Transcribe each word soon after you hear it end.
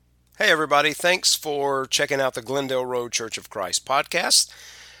Hey, everybody. Thanks for checking out the Glendale Road Church of Christ podcast.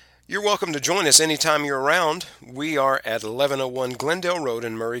 You're welcome to join us anytime you're around. We are at 1101 Glendale Road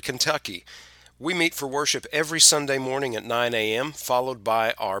in Murray, Kentucky. We meet for worship every Sunday morning at 9 a.m., followed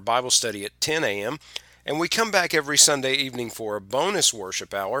by our Bible study at 10 a.m., and we come back every Sunday evening for a bonus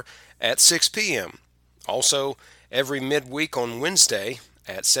worship hour at 6 p.m. Also, every midweek on Wednesday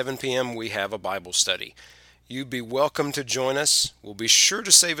at 7 p.m., we have a Bible study. You'd be welcome to join us. We'll be sure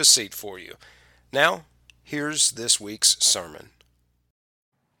to save a seat for you. Now, here's this week's sermon.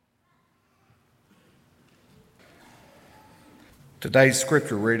 Today's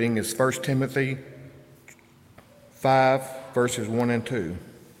scripture reading is 1 Timothy 5, verses 1 and 2.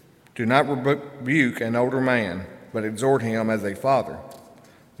 Do not rebuke an older man, but exhort him as a father,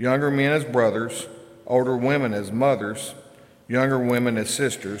 younger men as brothers, older women as mothers, younger women as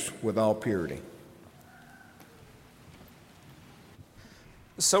sisters, with all purity.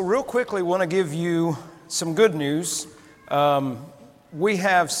 So real quickly, want to give you some good news. We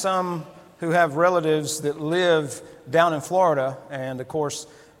have some who have relatives that live down in Florida, and of course,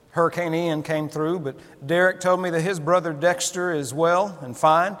 Hurricane Ian came through, but Derek told me that his brother Dexter is well and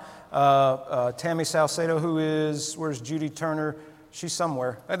fine. Tammy Salcedo, where's Judy Turner? She's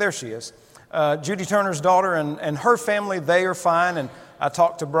somewhere. There she is. Judy Turner's daughter and her family, they are fine. And I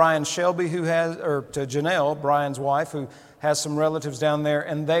talked to Brian Shelby, to Janelle, Brian's wife, who has some relatives down there,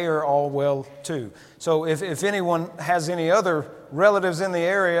 and they are all well too. So if anyone has any other relatives in the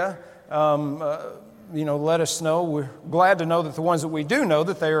area, let us know. We're glad to know that the ones that we do know,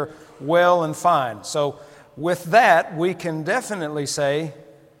 that they are well and fine. So with that, we can definitely say,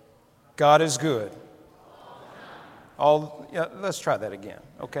 God is good. Let's try that again,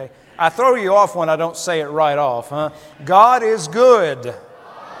 okay? I throw you off when I don't say it right off, huh? God is good.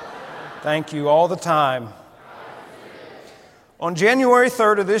 Thank you all the time. On January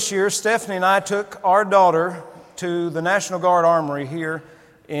 3rd of this year, Stephanie and I took our daughter to the National Guard Armory here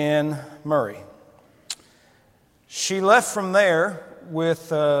in Murray. She left from there with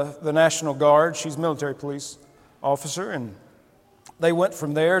the National Guard. She's a military police officer, and they went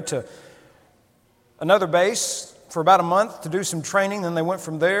from there to another base for about a month to do some training. Then they went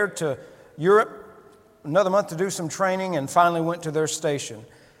from there to Europe, another month to do some training, and finally went to their station.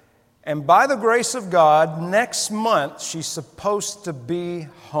 And by the grace of God, next month she's supposed to be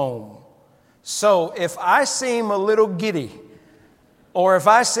home. So if I seem a little giddy, or if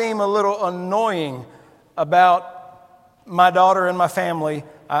I seem a little annoying about my daughter and my family,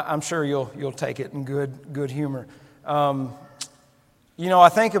 I'm sure you'll take it in good humor. I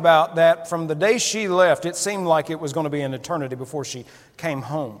think about that. From the day she left, it seemed like it was going to be an eternity before she came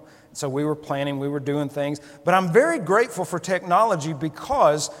home. So we were planning, we were doing things. But I'm very grateful for technology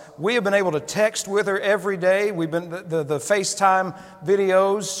because we have been able to text with her every day. We've been the FaceTime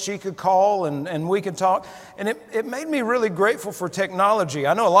videos she could call and we could talk. And it made me really grateful for technology.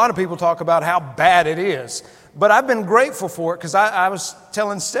 I know a lot of people talk about how bad it is. But I've been grateful for it because I was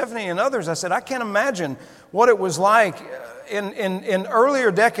telling Stephanie and others, I said, I can't imagine what it was like in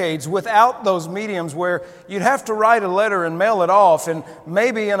earlier decades without those mediums where you'd have to write a letter and mail it off, and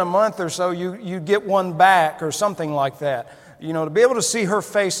maybe in a month or so you get one back or something like that. To be able to see her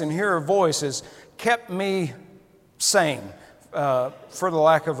face and hear her voice has kept me sane, for the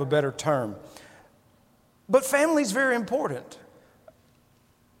lack of a better term. But family's very important.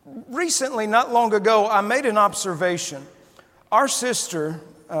 Recently, not long ago, I made an observation. Our sister,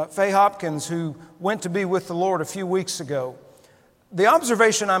 Faye Hopkins, who went to be with the Lord a few weeks ago, the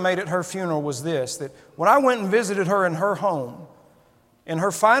observation I made at her funeral was this, that when I went and visited her in her home, in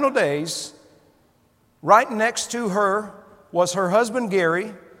her final days, right next to her was her husband,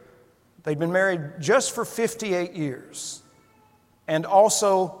 Gary. They'd been married just for 58 years, and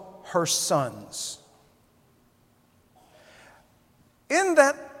also her sons. In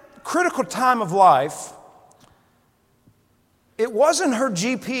that critical time of life, it wasn't her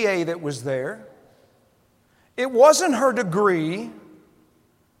GPA that was there. It wasn't her degree,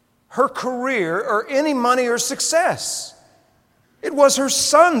 her career, or any money or success. It was her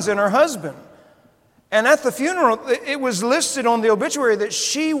sons and her husband. And at the funeral, it was listed on the obituary that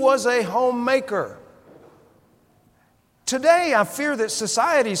she was a homemaker. Today, I fear that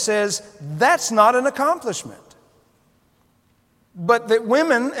society says that's not an accomplishment. But that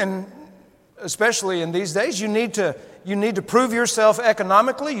women, and especially in these days, you need to prove yourself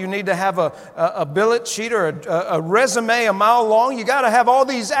economically. You need to have a billet sheet or a resume a mile long. You got to have all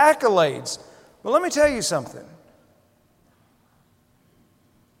these accolades. But let me tell you something.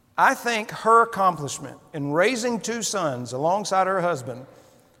 I think her accomplishment in raising two sons alongside her husband,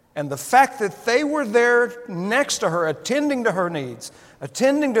 and the fact that they were there next to her, attending to her needs,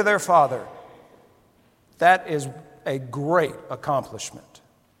 attending to their father, that is a great accomplishment.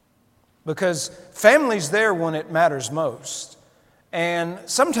 Because family's there when it matters most. And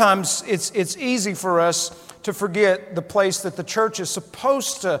sometimes it's easy for us to forget the place that the church is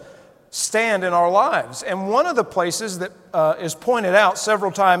supposed to stand in our lives. And one of the places that is pointed out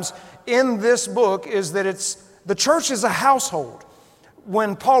several times in this book is that the church is a household.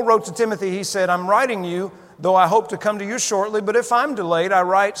 When Paul wrote to Timothy, he said, I'm writing you, though I hope to come to you shortly, but if I'm delayed, I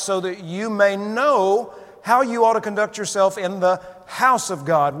write so that you may know how you ought to conduct yourself in the house of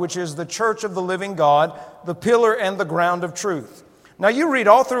God, which is the church of the living God, the pillar and the ground of truth. Now, you read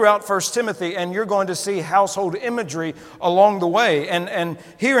all throughout 1 Timothy, and you're going to see household imagery along the way. And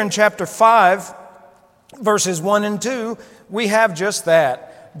here in chapter 5, verses 1 and 2, we have just that.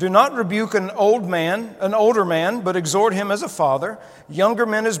 Do not rebuke an older man, but exhort him as a father, younger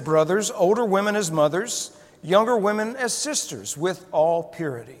men as brothers, older women as mothers, younger women as sisters, with all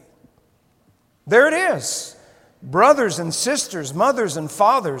purity. There it is. Brothers and sisters, mothers and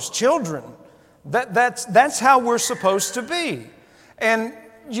fathers, children. That's how we're supposed to be. And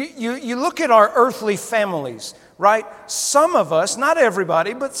you look at our earthly families, right? Some of us, not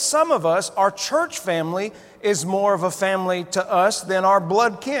everybody, but some of us, our church family is more of a family to us than our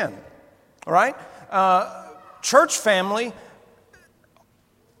blood kin, right? Church family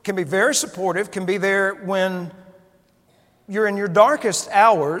can be very supportive, can be there when you're in your darkest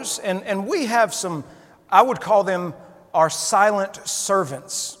hours, and we have some, I would call them our silent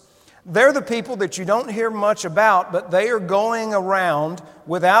servants. They're the people that you don't hear much about, but they are going around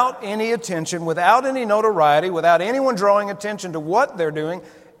without any attention, without any notoriety, without anyone drawing attention to what they're doing,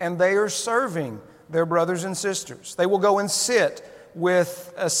 and they are serving their brothers and sisters. They will go and sit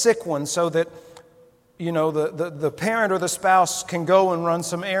with a sick one so that, the parent or the spouse can go and run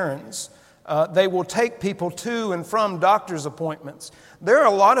some errands. They will take people to and from doctor's appointments. There are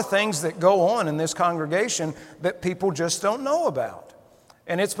a lot of things that go on in this congregation that people just don't know about.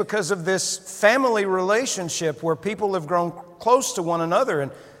 And it's because of this family relationship where people have grown close to one another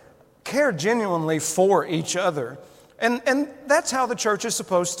and care genuinely for each other. And that's how the church is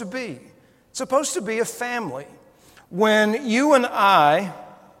supposed to be. It's supposed to be a family. When you and I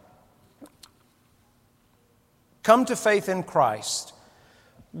come to faith in Christ,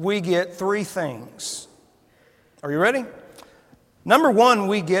 we get three things. Are you ready? Number one,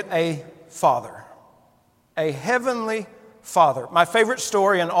 we get a father, a heavenly Father. My favorite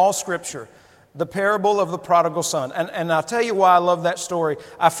story in all Scripture, the parable of the prodigal son. And I'll tell you why I love that story.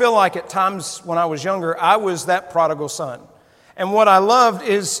 I feel like at times when I was younger, I was that prodigal son. And what I loved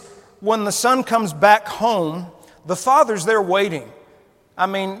is when the son comes back home, the father's there waiting. I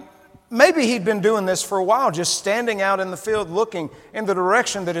mean, maybe he'd been doing this for a while, just standing out in the field looking in the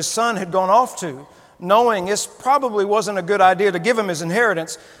direction that his son had gone off to, knowing this probably wasn't a good idea to give him his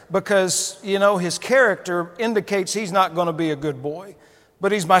inheritance because, his character indicates he's not going to be a good boy.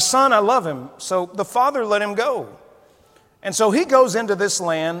 But he's my son, I love him. So the father let him go. And so he goes into this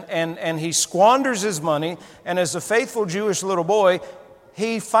land and he squanders his money. And as a faithful Jewish little boy,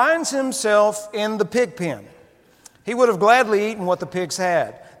 he finds himself in the pig pen. He would have gladly eaten what the pigs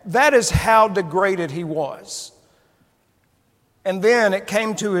had. That is how degraded he was. And then it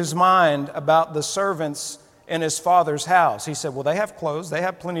came to his mind about the servants in his father's house. He said, well, they have clothes, they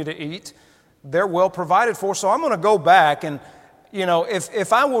have plenty to eat, they're well provided for, so I'm going to go back and,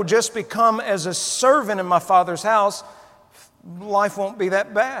 if I will just become as a servant in my father's house, life won't be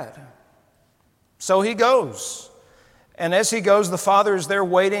that bad. So he goes. And as he goes, the father is there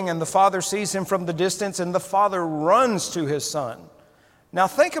waiting, and the father sees him from the distance, and the father runs to his son. Now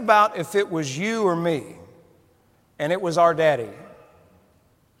think about if it was you or me, and it was our daddy.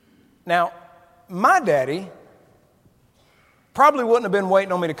 Now, my daddy probably wouldn't have been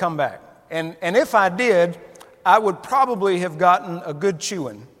waiting on me to come back. And if I did, I would probably have gotten a good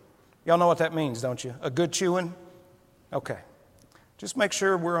chewing. Y'all know what that means, don't you? A good chewing? Okay. Just make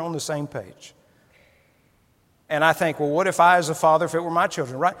sure we're on the same page. And I think, well, what if I as a father, if it were my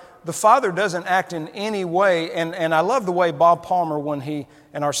children, right? The father doesn't act in any way, and I love the way Bob Palmer, when he,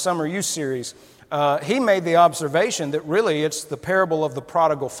 in our Summer Youth series, he made the observation that really it's the parable of the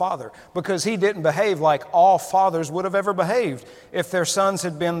prodigal father, because he didn't behave like all fathers would have ever behaved if their sons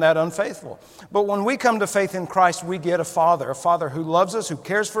had been that unfaithful. But when we come to faith in Christ, we get a father who loves us, who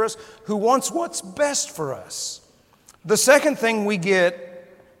cares for us, who wants what's best for us. The second thing we get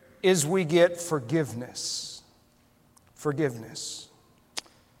is we get forgiveness. Forgiveness.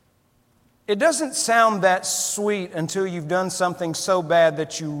 It doesn't sound that sweet until you've done something so bad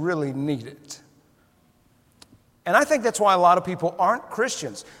that you really need it. And I think that's why a lot of people aren't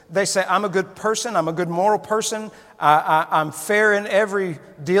Christians. They say, I'm a good person, I'm a good moral person, I'm fair in every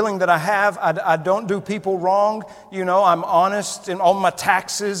dealing that I have, I don't do people wrong, I'm honest in all my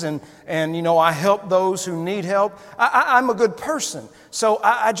taxes, and I help those who need help. I'm a good person. So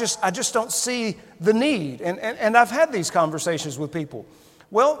I just don't see the need. And I've had these conversations with people.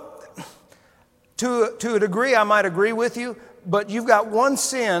 Well, to a degree I might agree with you, but you've got one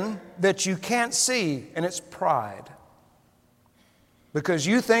sin that you can't see, and it's pride. Because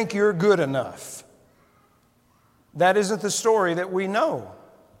you think you're good enough. That isn't the story that we know.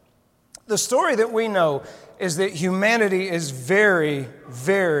 The story that we know is that humanity is very,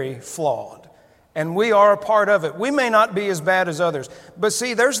 very flawed. And we are a part of it. We may not be as bad as others. But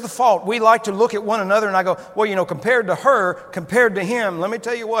see, there's the fault. We like to look at one another and I go, well, compared to her, compared to him, let me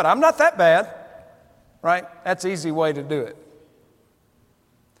tell you what, I'm not that bad. Right? That's an easy way to do it.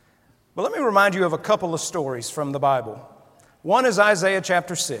 But let me remind you of a couple of stories from the Bible. One is Isaiah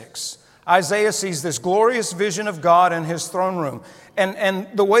chapter 6. Isaiah sees this glorious vision of God in his throne room. And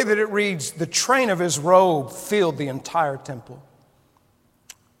the way that it reads, the train of his robe filled the entire temple.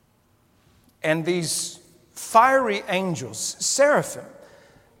 And these fiery angels, seraphim,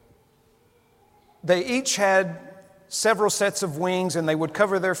 they each had several sets of wings, and they would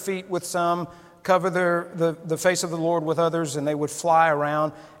cover their feet with some, cover the face of the Lord with others, and they would fly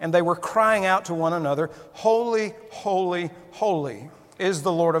around, and they were crying out to one another, holy, holy, holy is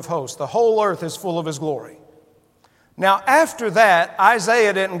the Lord of hosts. The whole earth is full of his glory. Now, after that,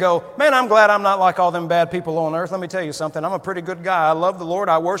 Isaiah didn't go, man, I'm glad I'm not like all them bad people on earth. Let me tell you something. I'm a pretty good guy. I love the Lord.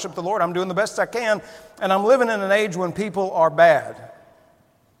 I worship the Lord. I'm doing the best I can, and I'm living in an age when people are bad.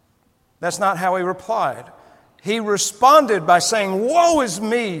 That's not how he replied. He responded by saying, woe is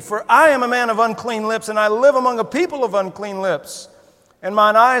me, for I am a man of unclean lips, and I live among a people of unclean lips, and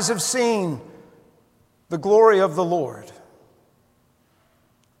mine eyes have seen the glory of the Lord.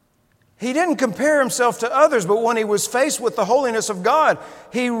 He didn't compare himself to others, but when he was faced with the holiness of God,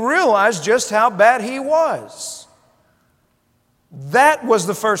 he realized just how bad he was. That was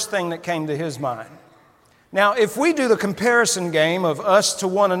the first thing that came to his mind. Now, if we do the comparison game of us to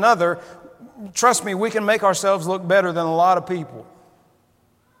one another, trust me, we can make ourselves look better than a lot of people.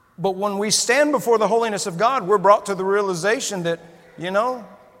 But when we stand before the holiness of God, we're brought to the realization that,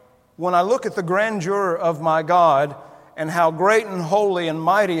 when I look at the grandeur of my God and how great and holy and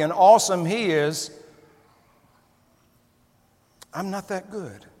mighty and awesome he is, I'm not that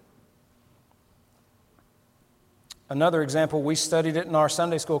good. Another example, we studied it in our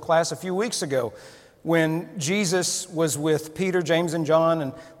Sunday school class a few weeks ago when Jesus was with Peter, James, and John,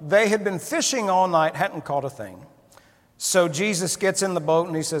 and they had been fishing all night, hadn't caught a thing. So Jesus gets in the boat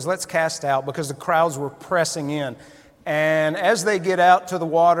and he says, let's cast out, because the crowds were pressing in. And as they get out to the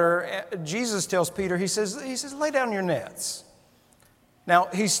water, Jesus tells Peter, he says, lay down your nets. Now,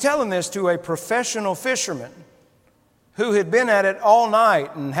 he's telling this to a professional fisherman who had been at it all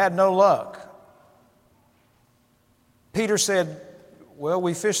night and had no luck. Peter said, well,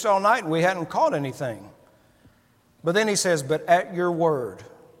 we fished all night and we hadn't caught anything. But then he says, but at your word,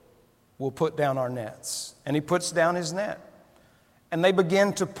 we'll put down our nets. And he puts down his net. And they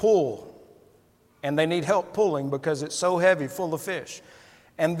begin to pull. And they need help pulling because it's so heavy, full of fish.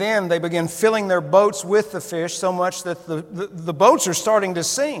 And then they begin filling their boats with the fish so much that the boats are starting to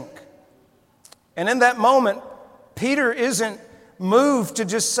sink. And in that moment, Peter isn't moved to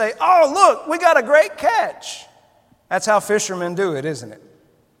just say, oh, look, we got a great catch. That's how fishermen do it, isn't it?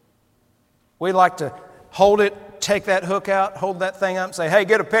 We like to hold it, take that hook out, hold that thing up and say, hey,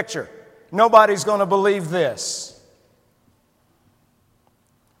 get a picture. Nobody's going to believe this.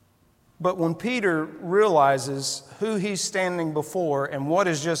 But when Peter realizes who he's standing before and what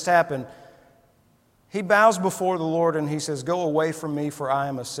has just happened, he bows before the Lord and he says, go away from me, for I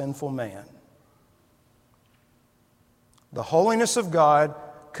am a sinful man. The holiness of God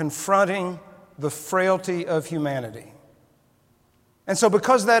confronting the frailty of humanity. And so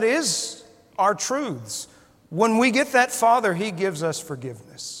because that is our truths, when we get that Father, he gives us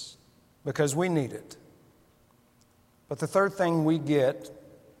forgiveness because we need it. But the third thing we get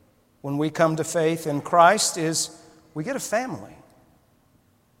when we come to faith in Christ is we get a family.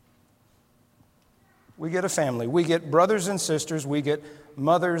 We get a family. We get brothers and sisters. We get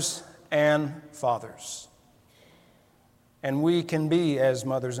mothers and fathers. And we can be as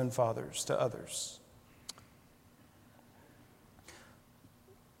mothers and fathers to others.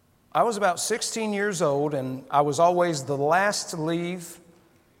 I was about 16 years old, and I was always the last to leave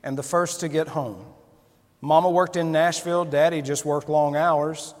and the first to get home. Mama worked in Nashville. Daddy just worked long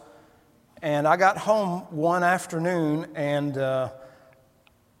hours. And I got home one afternoon, and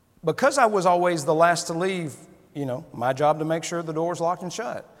because I was always the last to leave, my job to make sure the door's locked and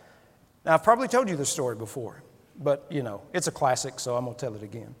shut. Now, I've probably told you this story before, but, it's a classic, so I'm going to tell it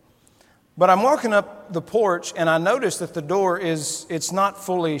again. But I'm walking up the porch, and I notice that the door it's not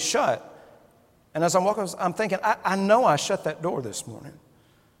fully shut. And as I'm walking, I'm thinking, I know I shut that door this morning.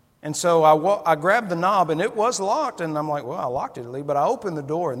 And so I grabbed the knob, and it was locked, and I'm like, well, I locked it, Lee. But I opened the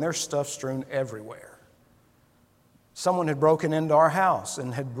door, and there's stuff strewn everywhere. Someone had broken into our house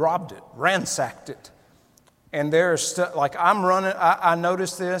and had robbed it, ransacked it. And there's stuff, like I'm running, I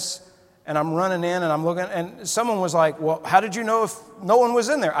noticed this, and I'm running in, and I'm looking, and someone was like, well, how did you know if no one was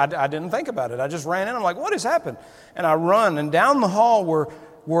in there? I didn't think about it. I just ran in. I'm like, what has happened? And I run, and down the hall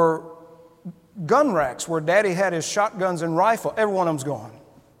were gun racks where Daddy had his shotguns and rifle. Every one of them's gone.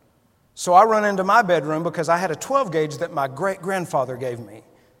 So I run into my bedroom because I had a 12 gauge that my great-grandfather gave me.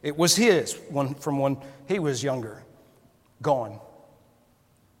 It was his from when he was younger. Gone.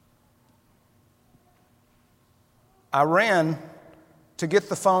 I ran to get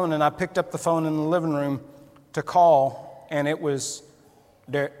the phone, and I picked up the phone in the living room to call, and it was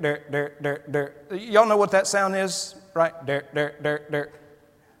der, der, der, der, der. Y'all know what that sound is, right? Der, der, der, der.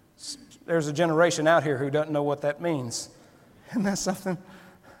 There's a generation out here who doesn't know what that means. Isn't that something?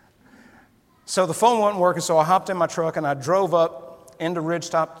 So the phone wasn't working, so I hopped in my truck, and I drove up into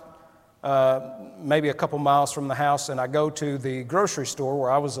Ridgetop, maybe a couple miles from the house, and I go to the grocery store where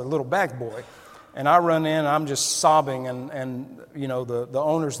I was a little bag boy. And I run in, and I'm just sobbing, and the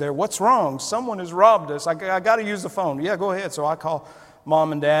owner's there. What's wrong? Someone has robbed us. I got to use the phone. Yeah, go ahead. So I call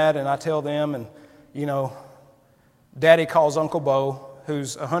Mom and Dad, and I tell them, and, Daddy calls Uncle Bo,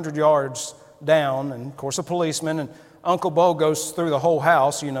 who's 100 yards down, and, of course, a policeman. And Uncle Bo goes through the whole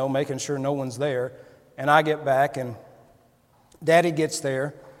house, making sure no one's there. And I get back, and Daddy gets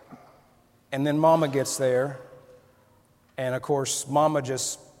there, and then Mama gets there. And, of course, Mama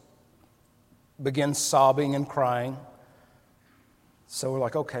just begins sobbing and crying. So we're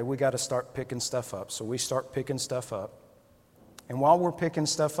like, okay, we got to start picking stuff up. So we start picking stuff up. And while we're picking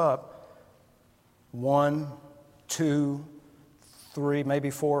stuff up, 1, 2, 3,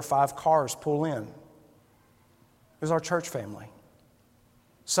 maybe 4 or 5 cars pull in. It was our church family.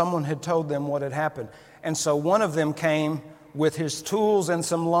 Someone had told them what had happened. And so one of them came with his tools and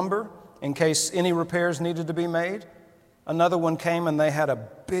some lumber in case any repairs needed to be made. Another one came, and they had a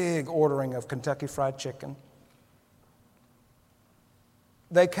big ordering of Kentucky Fried Chicken.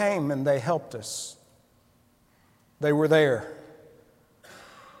 They came and they helped us. They were there.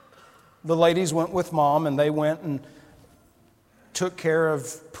 The ladies went with Mom, and they went and took care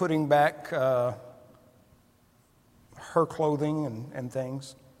of putting back her clothing and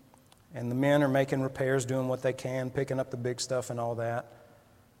things. And the men are making repairs, doing what they can, picking up the big stuff and all that.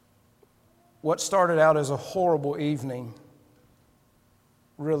 What started out as a horrible evening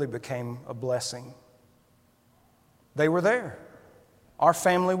really became a blessing. They were there. Our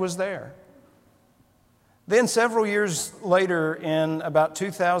family was there. Then several years later, in about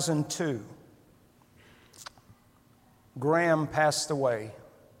 2002, Graham passed away.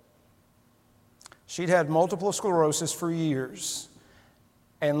 She'd had multiple sclerosis for years,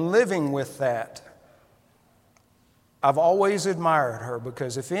 and living with that, I've always admired her,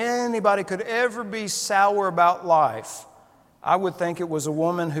 because if anybody could ever be sour about life, I would think it was a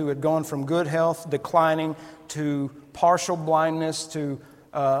woman who had gone from good health declining to partial blindness to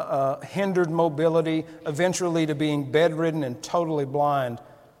hindered mobility, eventually to being bedridden and totally blind,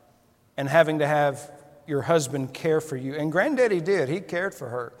 and having to have your husband care for you. And Granddaddy did. He cared for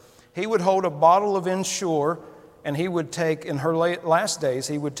her. He would hold a bottle of Ensure, and he would take, in her last days,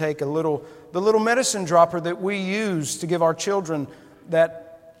 he would take the little medicine dropper that we use to give our children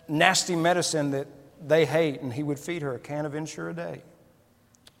that nasty medicine that they hate, and he would feed her a can of Ensure a day.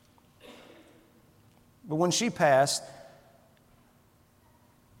 But when she passed,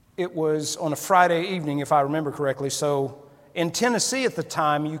 it was on a Friday evening, if I remember correctly. So in Tennessee at the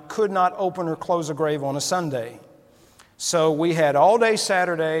time, you could not open or close a grave on a Sunday. So we had all day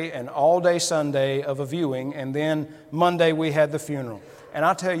Saturday and all day Sunday of a viewing, and then Monday we had the funeral. And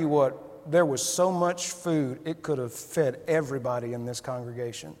I tell you what, there was so much food, it could have fed everybody in this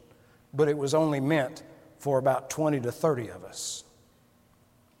congregation. But it was only meant for about 20 to 30 of us.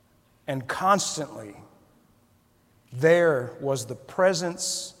 And constantly, there was the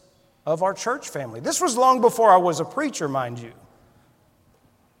presence of our church family. This was long before I was a preacher, mind you.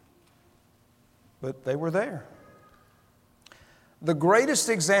 But they were there. The greatest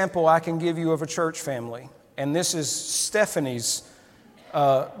example I can give you of a church family, and this is Stephanie's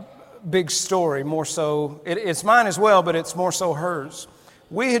big story, more so, it's mine as well, but it's more so hers.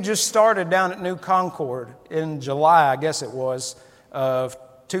 We had just started down at New Concord in July, I guess it was, of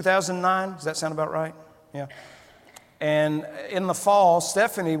 2009. Does that sound about right? Yeah. And in the fall,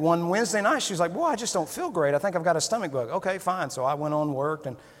 Stephanie, one Wednesday night, she was like, boy, I just don't feel great. I think I've got a stomach bug. Okay, fine. So I went on, worked,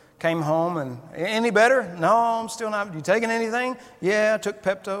 and came home. And any better? No, I'm still not. You taking anything? Yeah, I took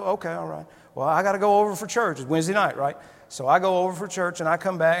Pepto. Okay, all right. Well, I got to go over for church. It's Wednesday night, right? So I go over for church, and I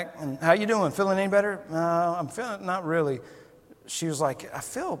come back, and how you doing? Feeling any better? No, I'm feeling not really. She was like, I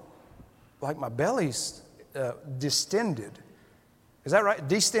feel like my belly's distended. Is that right?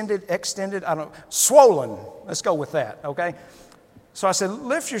 Distended, extended? I don't know. Swollen. Let's go with that, okay? So I said,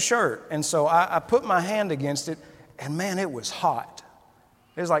 lift your shirt. And so I put my hand against it, and man, it was hot.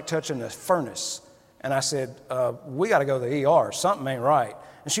 It was like touching a furnace. And I said, we got to go to the ER. Something ain't right.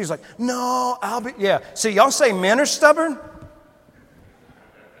 And she was like, no, I'll be, yeah. See, y'all say men are stubborn?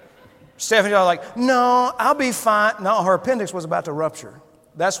 Stephanie was like, no, I'll be fine. No, her appendix was about to rupture.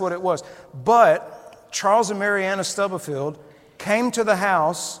 That's what it was. But Charles and Mariana Stubblefield came to the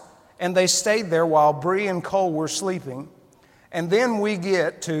house, and they stayed there while Bree and Cole were sleeping. And then we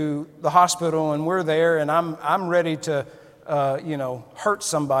get to the hospital, and we're there, and I'm ready to, hurt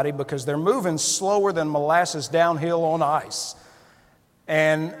somebody because they're moving slower than molasses downhill on ice.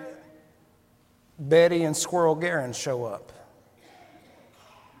 And Betty and Squirrel Garen show up.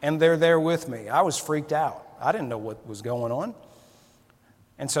 And they're there with me. I was freaked out. I didn't know what was going on.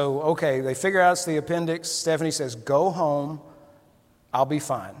 And so, okay, they figure out it's the appendix. Stephanie says, go home. I'll be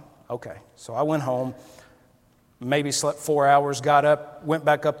fine. Okay. So I went home, maybe slept 4 hours, got up, went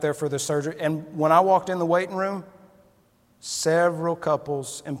back up there for the surgery. And when I walked in the waiting room, several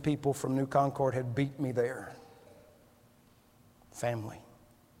couples and people from New Concord had beat me there. Family.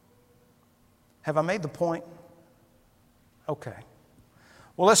 Have I made the point? Okay.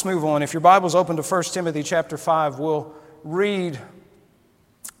 Well, let's move on. If your Bible's open to 1 Timothy chapter 5, we'll read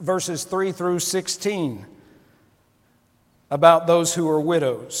verses 3 through 16 about those who are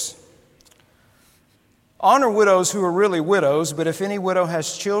widows. Honor widows who are really widows, but if any widow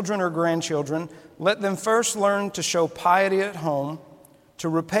has children or grandchildren, let them first learn to show piety at home, to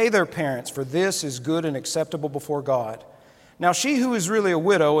repay their parents, for this is good and acceptable before God. Now she who is really a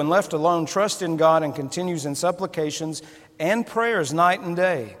widow and left alone trusts in God and continues in supplications and prayers night and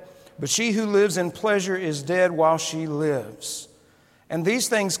day. But she who lives in pleasure is dead while she lives. And these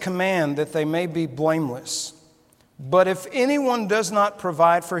things command that they may be blameless. But if anyone does not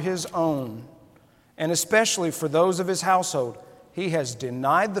provide for his own, and especially for those of his household, he has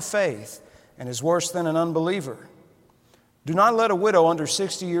denied the faith and is worse than an unbeliever. Do not let a widow under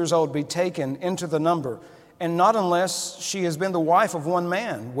 60 years old be taken into the number, and not unless she has been the wife of one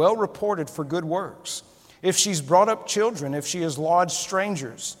man, well reported for good works. If she's brought up children, if she has lodged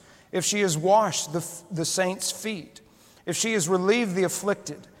strangers, if she has washed the saints' feet, if she has relieved the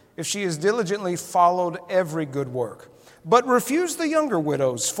afflicted, if she has diligently followed every good work. But refuse the younger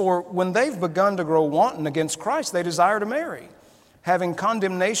widows, for when they've begun to grow wanton against Christ, they desire to marry, having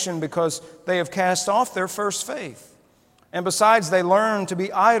condemnation because they have cast off their first faith. And besides, they learn to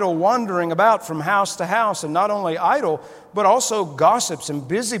be idle, wandering about from house to house, and not only idle, but also gossips and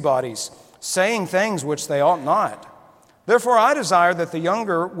busybodies, saying things which they ought not. Therefore, I desire that the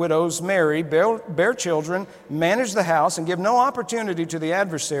younger widows marry, bear children, manage the house, and give no opportunity to the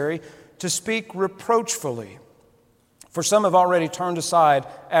adversary to speak reproachfully. For some have already turned aside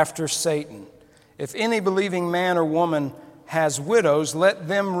after Satan. If any believing man or woman has widows, let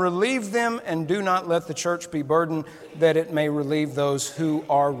them relieve them, and do not let the church be burdened, that it may relieve those who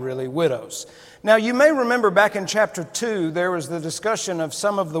are really widows. Now, you may remember back in chapter 2, there was the discussion of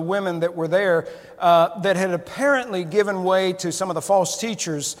some of the women that were there that had apparently given way to some of the false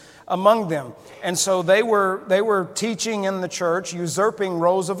teachers among them. And so they were teaching in the church, usurping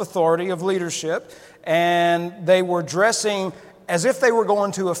roles of authority, of leadership, and they were dressing as if they were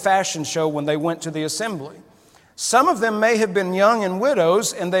going to a fashion show when they went to the assembly. Some of them may have been young and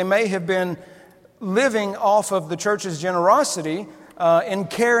widows, and they may have been living off of the church's generosity in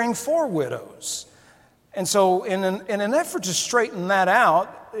caring for widows. And so in an effort to straighten that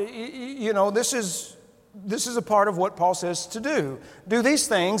out, this is a part of what Paul says to do. Do these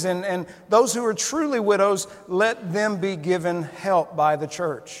things, and those who are truly widows, let them be given help by the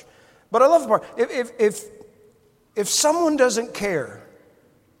church. But I love the part. If someone doesn't care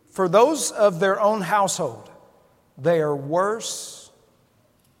for those of their own household, they are worse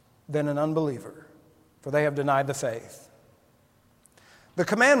than an unbeliever, for they have denied the faith. The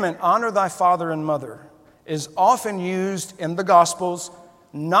commandment, honor thy father and mother, is often used in the Gospels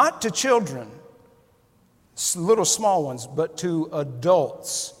not to children, little small ones, but to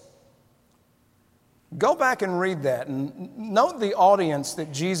adults. Go back and read that and note the audience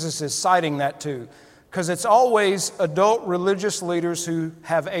that Jesus is citing that to, because it's always adult religious leaders who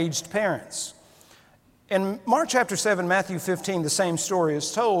have aged parents. In Mark chapter 7, Matthew 15, the same story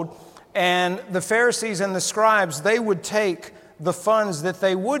is told, and the Pharisees and the scribes, they would take the funds that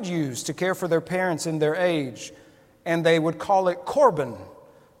they would use to care for their parents in their age, and they would call it Corban,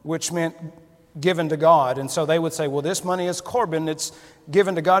 which meant given to God. And so they would say, well, this money is Corban, it's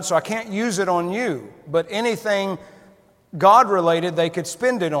given to God, so I can't use it on you. But anything God-related, they could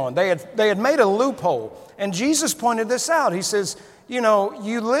spend it on. They had made a loophole. And Jesus pointed this out. He says,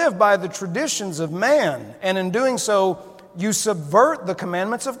 you live by the traditions of man, and in doing so, you subvert the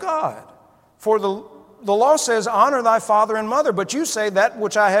commandments of God. For the law says, honor thy father and mother, but you say that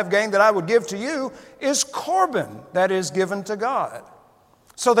which I have gained that I would give to you is Corban, that is given to God.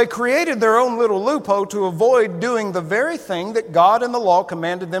 So they created their own little loophole to avoid doing the very thing that God and the law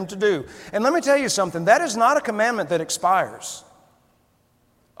commanded them to do. And let me tell you something, that is not a commandment that expires.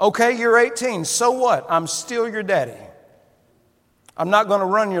 Okay, you're 18, so what? I'm still your daddy. I'm not going to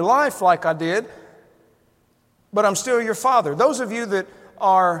run your life like I did, but I'm still your father. Those of you that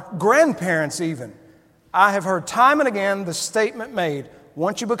are grandparents even, I have heard time and again the statement made,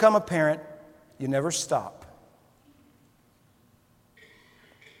 once you become a parent, you never stop.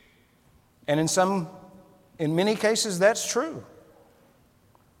 And in many cases, that's true.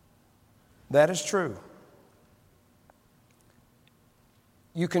 That is true.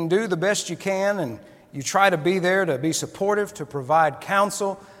 You can do the best you can, and you try to be there to be supportive, to provide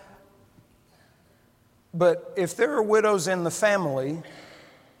counsel. But if there are widows in the family,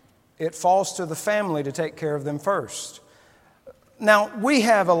 it falls to the family to take care of them first. Now, we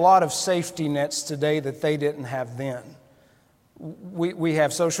have a lot of safety nets today that they didn't have then. We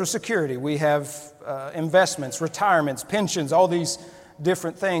have Social Security, we have investments, retirements, pensions, all these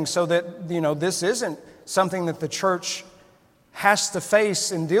different things, so that, this isn't something that the church has to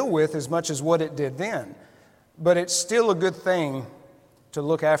face and deal with as much as what it did then. But it's still a good thing to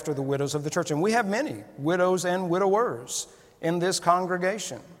look after the widows of the church. And we have many widows and widowers in this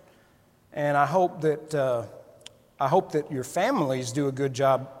congregation. And I hope that your families do a good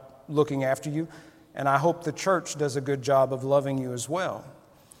job looking after you. And I hope the church does a good job of loving you as well.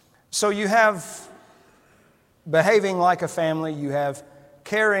 So you have behaving like a family, you have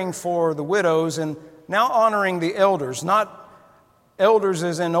caring for the widows, and now honoring the elders. Not elders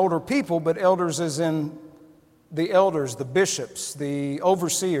as in older people, but elders as in the elders, the bishops, the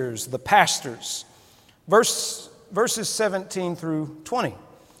overseers, the pastors. Verses 17 through 20.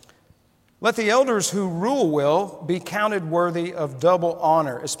 Let the elders who rule well be counted worthy of double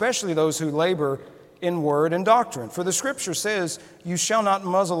honor, especially those who labor in word and doctrine. For the scripture says, you shall not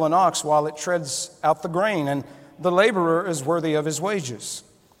muzzle an ox while it treads out the grain, and the laborer is worthy of his wages.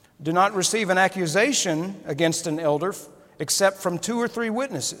 Do not receive an accusation against an elder except from 2 or 3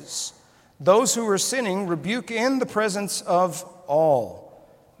 witnesses. Those who are sinning rebuke in the presence of all,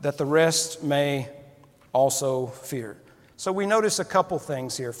 that the rest may also fear. So we notice a couple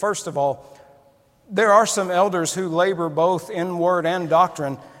things here. First of all, there are some elders who labor both in word and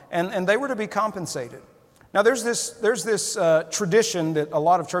doctrine, and they were to be compensated. Now there's this tradition that a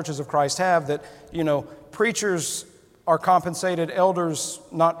lot of churches of Christ have that, preachers are compensated, elders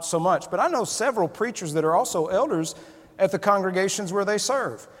not so much. But I know several preachers that are also elders at the congregations where they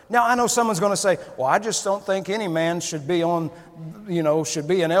serve. Now I know someone's going to say, well, I just don't think any man should be should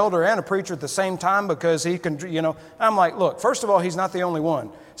be an elder and a preacher at the same time because he can, I'm like, look, first of all, he's not the only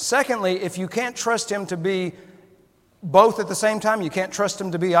one. Secondly, if you can't trust him to be both at the same time, you can't trust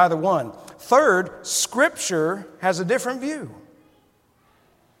him to be either one. Third, Scripture has a different view.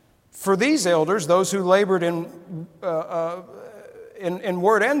 For these elders, those who labored in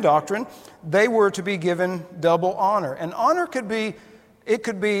word and doctrine, they were to be given double honor. And honor could be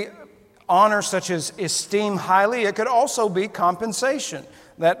honor such as esteem highly. It could also be compensation.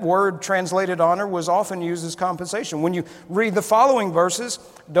 That word translated honor was often used as compensation. When you read the following verses,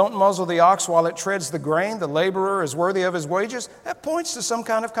 don't muzzle the ox while it treads the grain, the laborer is worthy of his wages, that points to some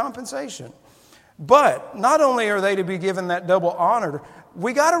kind of compensation. But not only are they to be given that double honor,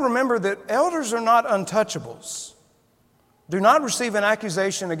 we got to remember that elders are not untouchables. Do not receive an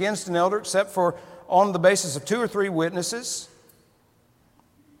accusation against an elder except for on the basis of 2 or 3 witnesses.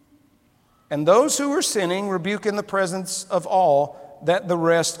 And those who are sinning rebuke in the presence of all, that the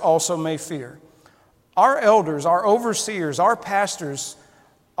rest also may fear. Our elders, our overseers, our pastors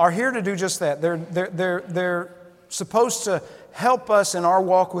are here to do just that. They're supposed to help us in our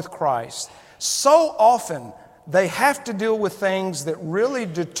walk with Christ. So often they have to deal with things that really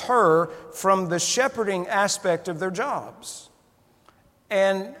deter from the shepherding aspect of their jobs.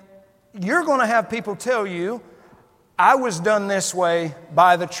 And you're going to have people tell you, I was done this way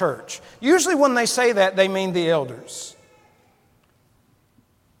by the church. Usually when they say that, they mean the elders.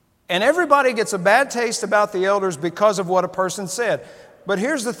 And everybody gets a bad taste about the elders because of what a person said. But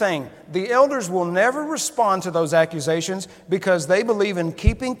here's the thing, the elders will never respond to those accusations because they believe in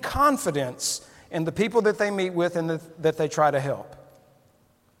keeping confidence in the people that they meet with and that they try to help.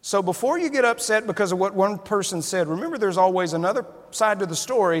 So before you get upset because of what one person said, remember there's always another side to the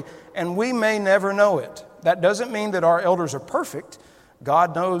story, and we may never know it. That doesn't mean that our elders are perfect.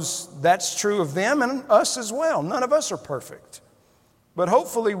 God knows that's true of them and us as well. None of us are perfect. But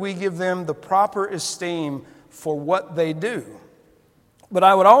hopefully we give them the proper esteem for what they do. But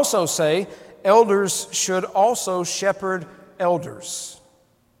I would also say elders should also shepherd elders.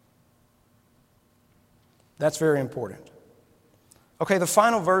 That's very important. Okay, the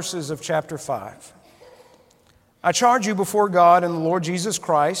final verses of chapter 5. I charge you before God and the Lord Jesus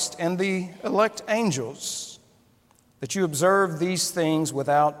Christ and the elect angels that you observe these things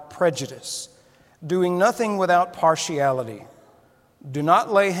without prejudice, doing nothing without partiality. Do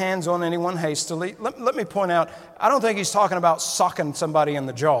not lay hands on anyone hastily. Let me point out, I don't think he's talking about socking somebody in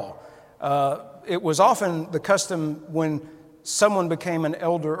the jaw. It was often the custom when someone became an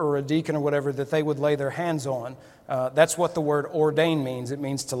elder or a deacon or whatever that they would lay their hands on. That's what the word ordain means. It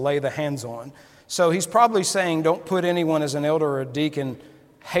means to lay the hands on. So he's probably saying don't put anyone as an elder or a deacon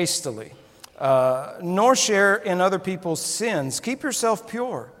hastily. Nor share in other people's sins. Keep yourself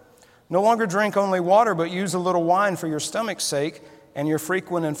pure. No longer drink only water, but use a little wine for your stomach's sake and your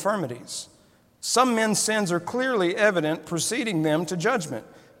frequent infirmities. Some men's sins are clearly evident, preceding them to judgment,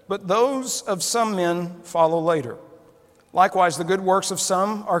 but those of some men follow later. Likewise, the good works of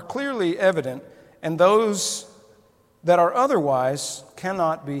some are clearly evident, and those that are otherwise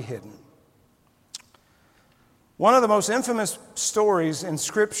cannot be hidden. One of the most infamous stories in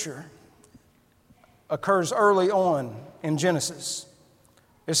Scripture occurs early on in Genesis.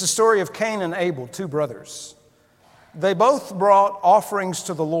 It's the story of Cain and Abel, two brothers. They both brought offerings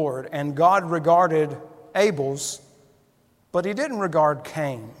to the Lord, and God regarded Abel's, but he didn't regard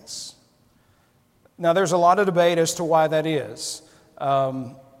Cain's. Now, there's a lot of debate as to why that is.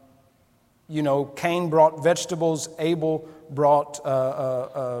 Cain brought vegetables, Abel brought,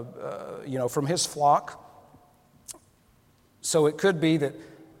 from his flock. So it could be that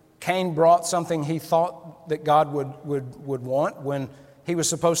Cain brought something he thought that God would want when he was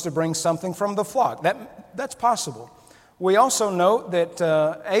supposed to bring something from the flock. That's possible. We also note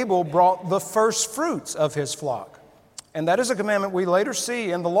that Abel brought the first fruits of his flock. And that is a commandment we later see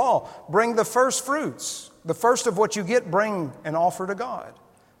in the law. Bring the first fruits. The first of what you get, bring and offer to God.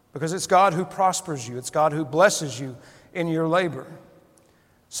 Because it's God who prospers you. It's God who blesses you in your labor.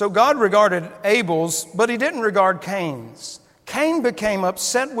 So God regarded Abel's, but he didn't regard Cain's. Cain became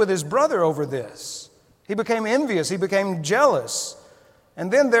upset with his brother over this. He became envious. He became jealous.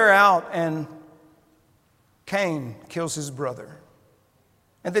 And then they're out and Cain kills his brother.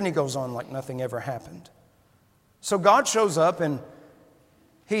 And then he goes on like nothing ever happened. So God shows up and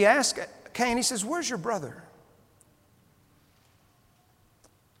he asks Cain, he says, "Where's your brother?"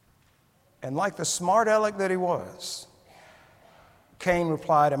 And like the smart aleck that he was, Cain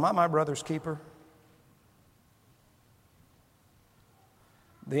replied, "Am I my brother's keeper?"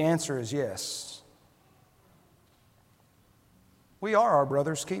 The answer is yes. We are our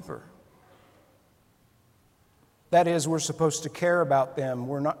brother's keeper. That is, we're supposed to care about them.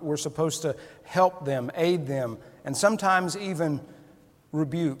 We're supposed to help them, aid them, and sometimes even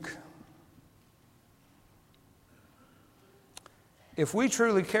rebuke. If we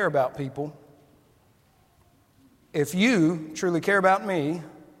truly care about people, if you truly care about me,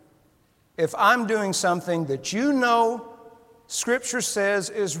 if I'm doing something that you know Scripture says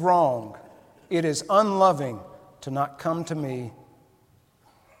is wrong, it is unloving to not come to me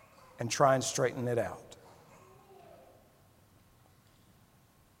and try and straighten it out.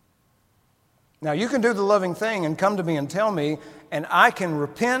 Now, you can do the loving thing and come to me and tell me, and I can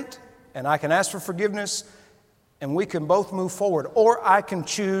repent, and I can ask for forgiveness, and we can both move forward. Or I can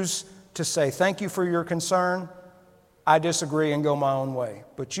choose to say, "Thank you for your concern. I disagree," and go my own way.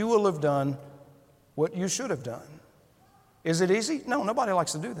 But you will have done what you should have done. Is it easy? No, nobody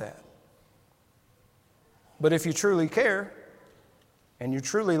likes to do that. But if you truly care, and you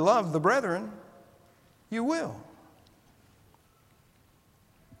truly love the brethren, you will.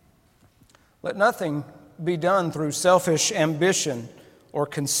 Let nothing be done through selfish ambition or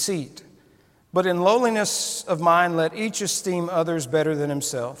conceit, but in lowliness of mind let each esteem others better than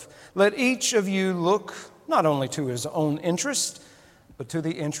himself. Let each of you look not only to his own interest, but to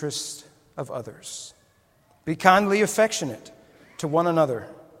the interest of others. Be kindly affectionate to one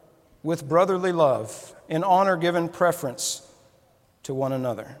another with brotherly love, in honor given preference to one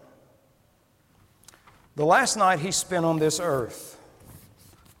another. The last night he spent on this earth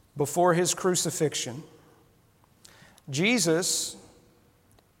before his crucifixion, Jesus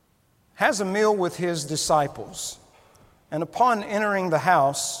has a meal with his disciples. And upon entering the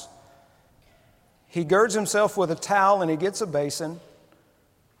house, he girds himself with a towel and he gets a basin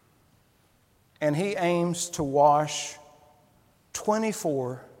and he aims to wash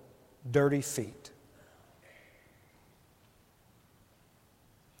 24 dirty feet.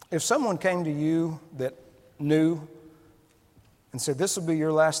 If someone came to you that knew and said, this will be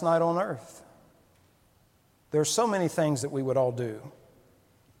your last night on earth, there are so many things that we would all do,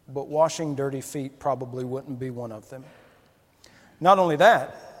 but washing dirty feet probably wouldn't be one of them. Not only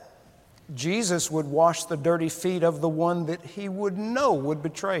that, Jesus would wash the dirty feet of the one that he would know would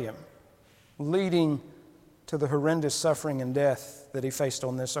betray him, leading to the horrendous suffering and death that he faced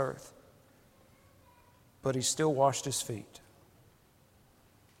on this earth. But he still washed his feet.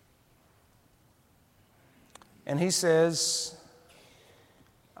 And he says,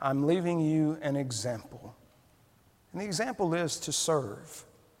 I'm leaving you an example. And the example is to serve.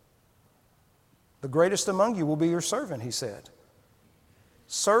 The greatest among you will be your servant, he said.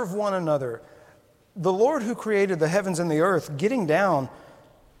 Serve one another. The Lord who created the heavens and the earth, getting down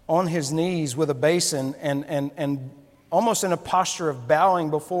on his knees with a basin and almost in a posture of bowing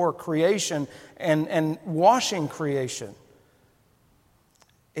before creation and washing creation.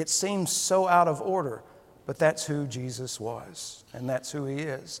 It seems so out of order, but that's who Jesus was, and that's who he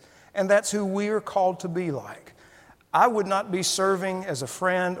is, and that's who we are called to be like. I would not be serving as a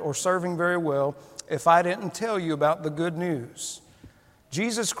friend or serving very well if I didn't tell you about the good news.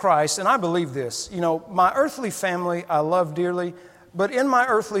 Jesus Christ, and I believe this, my earthly family I love dearly, but in my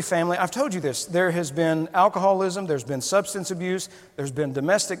earthly family, I've told you this, there has been alcoholism, there's been substance abuse, there's been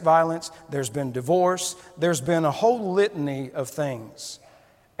domestic violence, there's been divorce, there's been a whole litany of things.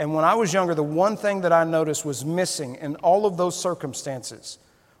 And when I was younger, the one thing that I noticed was missing in all of those circumstances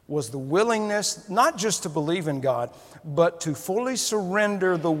was the willingness not just to believe in God, but to fully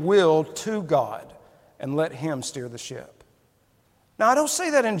surrender the will to God and let him steer the ship. Now, I don't say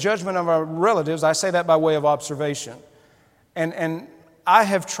that in judgment of our relatives. I say that by way of observation. And I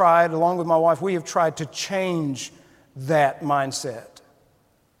have tried, along with my wife, we have tried to change that mindset.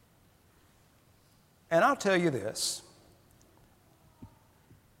 And I'll tell you this.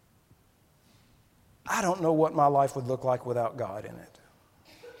 I don't know what my life would look like without God in it.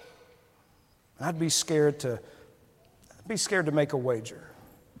 I'd be scared to make a wager.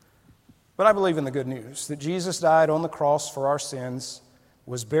 But I believe in the good news that Jesus died on the cross for our sins,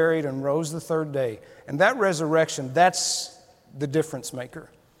 was buried and rose the third day. And that resurrection, that's the difference maker.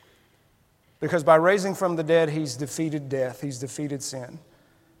 Because by raising from the dead, he's defeated death, he's defeated sin.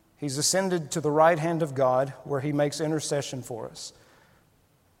 He's ascended to the right hand of God where he makes intercession for us.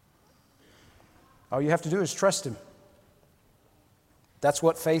 All you have to do is trust him. That's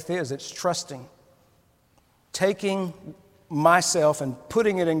what faith is. It's trusting. Taking myself and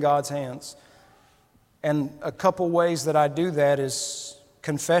putting it in God's hands. And a couple ways that I do that is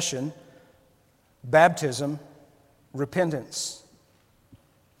confession, baptism, repentance.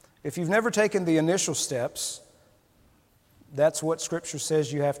 If you've never taken the initial steps, that's what Scripture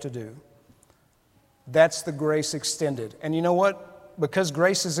says you have to do. That's the grace extended. And you know what? Because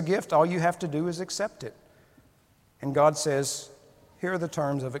grace is a gift, all you have to do is accept it. And God says, here are the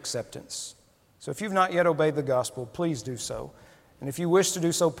terms of acceptance. So if you've not yet obeyed the gospel, please do so. And if you wish to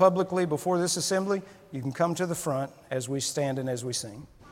do so publicly before this assembly, you can come to the front as we stand and as we sing.